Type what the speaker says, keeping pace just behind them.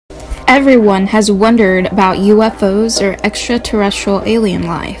Everyone has wondered about UFOs or extraterrestrial alien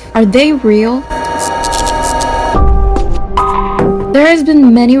life. Are they real? There has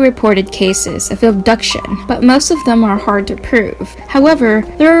been many reported cases of abduction, but most of them are hard to prove. However,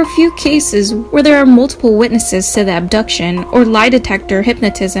 there are a few cases where there are multiple witnesses to the abduction, or lie detector,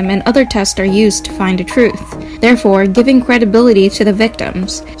 hypnotism, and other tests are used to find the truth, therefore giving credibility to the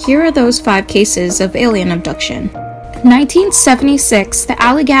victims. Here are those 5 cases of alien abduction. 1976, the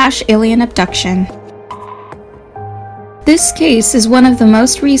Allagash alien abduction. This case is one of the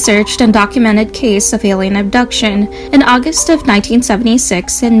most researched and documented cases of alien abduction. In August of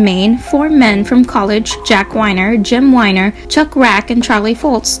 1976, in Maine, 4 men from college, Jack Weiner, Jim Weiner, Chuck Rack, and Charlie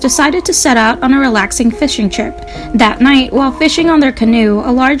Foltz, decided to set out on a relaxing fishing trip. That night, while fishing on their canoe,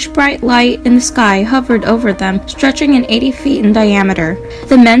 a large bright light in the sky hovered over them, stretching in 80 feet in diameter.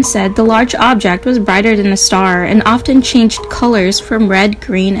 The men said the large object was brighter than a star and often changed colors from red,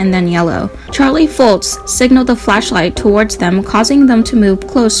 green, and then yellow. Charlie Foltz signaled a flashlight towards them, causing them to move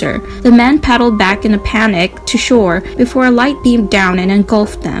closer. The men paddled back in a panic to shore before a light beamed down and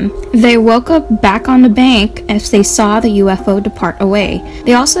engulfed them. They woke up back on the bank as they saw the UFO depart away.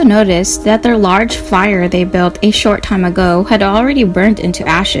 They also noticed that their large fire they built a short time ago had already burned into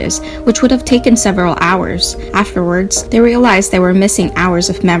ashes, which would have taken several hours. Afterwards, they realized they were missing hours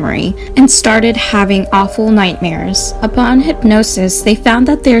of memory and started having awful nightmares. Upon hypnosis, they found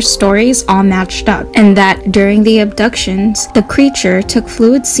that their stories all matched up, and that during the abduction, the creature took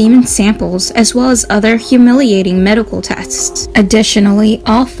fluid semen samples as well as other humiliating medical tests. Additionally,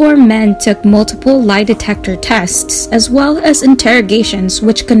 all 4 men took multiple lie detector tests as well as interrogations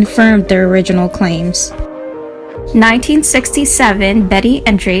which confirmed their original claims. 1967 Betty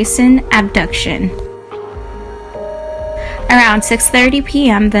Andreasson abduction. Around 6:30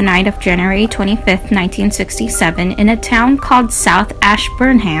 p.m. the night of January 25, 1967, in a town called South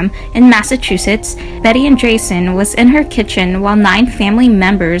Ashburnham in Massachusetts, Betty Andreasson was in her kitchen while 9 family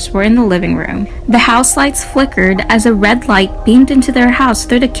members were in the living room. The house lights flickered as a red light beamed into their house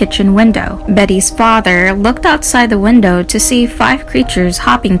through the kitchen window. Betty's father looked outside the window to see 5 creatures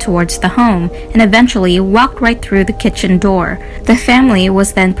hopping towards the home and eventually walked right through the kitchen door. The family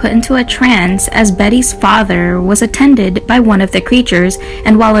was then put into a trance as Betty's father was attended by one of the creatures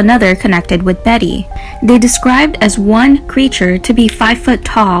and while another connected with Betty. They described as one creature to be 5 foot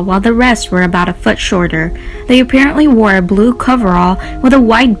tall while the rest were about a foot shorter. They apparently wore a blue coverall with a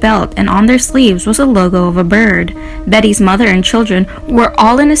white belt, and on their sleeves was a logo of a bird. Betty's mother and children were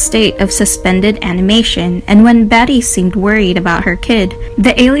all in a state of suspended animation, and when Betty seemed worried about her kid,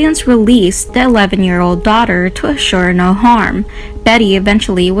 the aliens released the 11-year-old daughter to assure no harm. Betty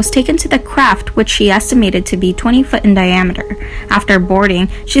eventually was taken to the craft, which she estimated to be 20 foot in diameter. After boarding,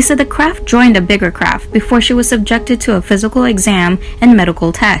 she said the craft joined a bigger craft before she was subjected to a physical exam and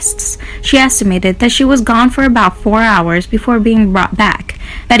medical tests. She estimated that she was gone for about 4 hours before being brought back.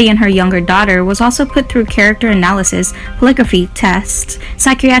 Betty and her younger daughter was also put through character analysis, polygraphy tests,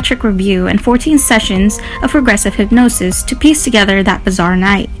 psychiatric review, and 14 sessions of regressive hypnosis to piece together that bizarre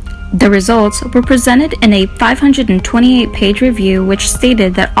night. The results were presented in a 528-page review which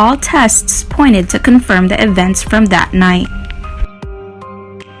stated that all tests pointed to confirm the events from that night.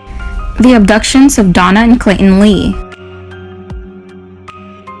 The abductions of Donna and Clayton Lee.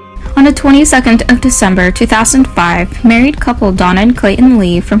 On the 22nd of December 2005, married couple Donna and Clayton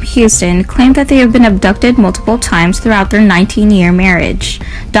Lee from Houston claimed that they have been abducted multiple times throughout their 19-year marriage.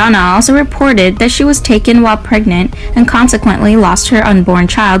 Donna also reported that she was taken while pregnant and consequently lost her unborn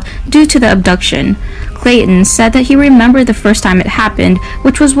child due to the abduction. Clayton said that he remembered the first time it happened,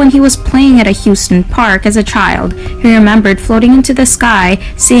 which was when he was playing at a Houston park as a child. He remembered floating into the sky,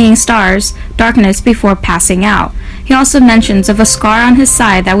 seeing stars, darkness before passing out. He also mentions of a scar on his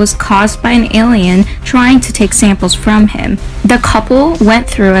side that was caused by an alien trying to take samples from him. The couple went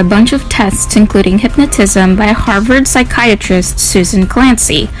through a bunch of tests, including hypnotism by Harvard psychiatrist Susan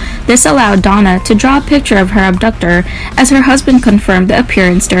Clancy. This allowed Donna to draw a picture of her abductor, as her husband confirmed the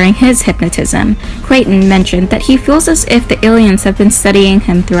appearance during his hypnotism. Clayton mentioned that he feels as if the aliens have been studying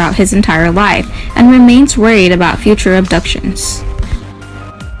him throughout his entire life and remains worried about future abductions.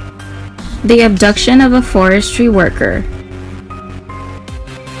 The abduction of a forestry worker.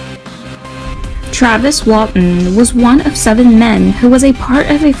 Travis Walton was one of 7 men who was a part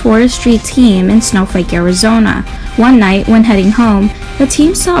of a forestry team in Snowflake, Arizona. One night, when heading home, the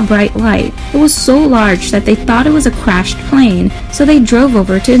team saw a bright light. It was so large that they thought it was a crashed plane, so they drove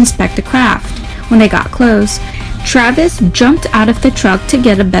over to inspect the craft. When they got close, Travis jumped out of the truck to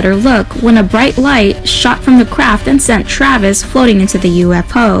get a better look when a bright light shot from the craft and sent Travis floating into the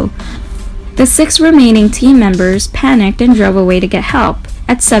UFO. The 6 remaining team members panicked and drove away to get help.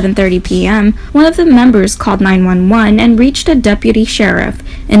 At 7:30 p.m., one of the members called 911 and reached a deputy sheriff.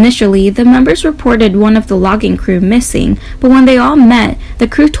 Initially, the members reported one of the logging crew missing, but when they all met, the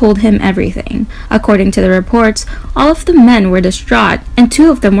crew told him everything. According to the reports, all of the men were distraught, and two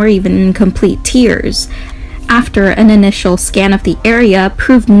of them were even in complete tears. After an initial scan of the area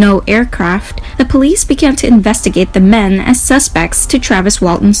proved no aircraft, the police began to investigate the men as suspects to Travis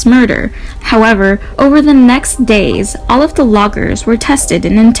Walton's murder. However, over the next days, all of the loggers were tested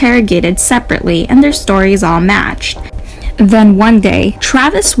and interrogated separately, and their stories all matched. Then one day,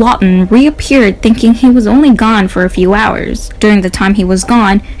 Travis Walton reappeared thinking he was only gone for a few hours. During the time he was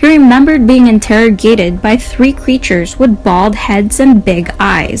gone, he remembered being interrogated by three creatures with bald heads and big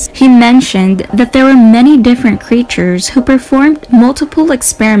eyes. He mentioned that there were many different creatures who performed multiple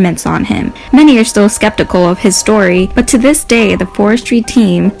experiments on him. Many are still skeptical of his story, but to this day, the forestry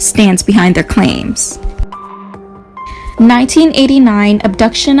team stands behind their claims. 1989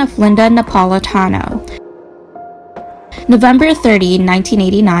 Abduction of Linda Napolitano. November 30,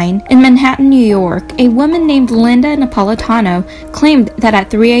 1989, in Manhattan, New York, a woman named Linda Napolitano claimed that at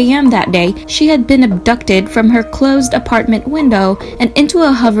 3 a.m. that day, she had been abducted from her closed apartment window and into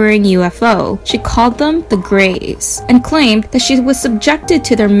a hovering UFO. She called them the Greys and claimed that she was subjected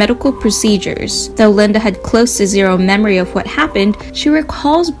to their medical procedures. Though Linda had close to zero memory of what happened, she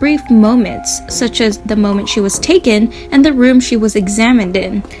recalls brief moments, such as the moment she was taken and the room she was examined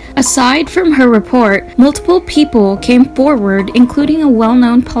in. Aside from her report, multiple people came forward, including a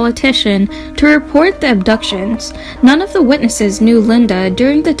well-known politician, to report the abductions. None of the witnesses knew Linda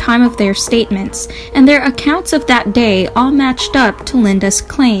during the time of their statements, and their accounts of that day all matched up to Linda's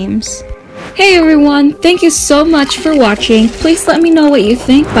claims. Hey everyone, thank you so much for watching. Please let me know what you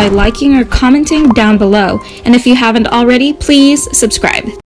think by liking or commenting down below. And if you haven't already, please subscribe.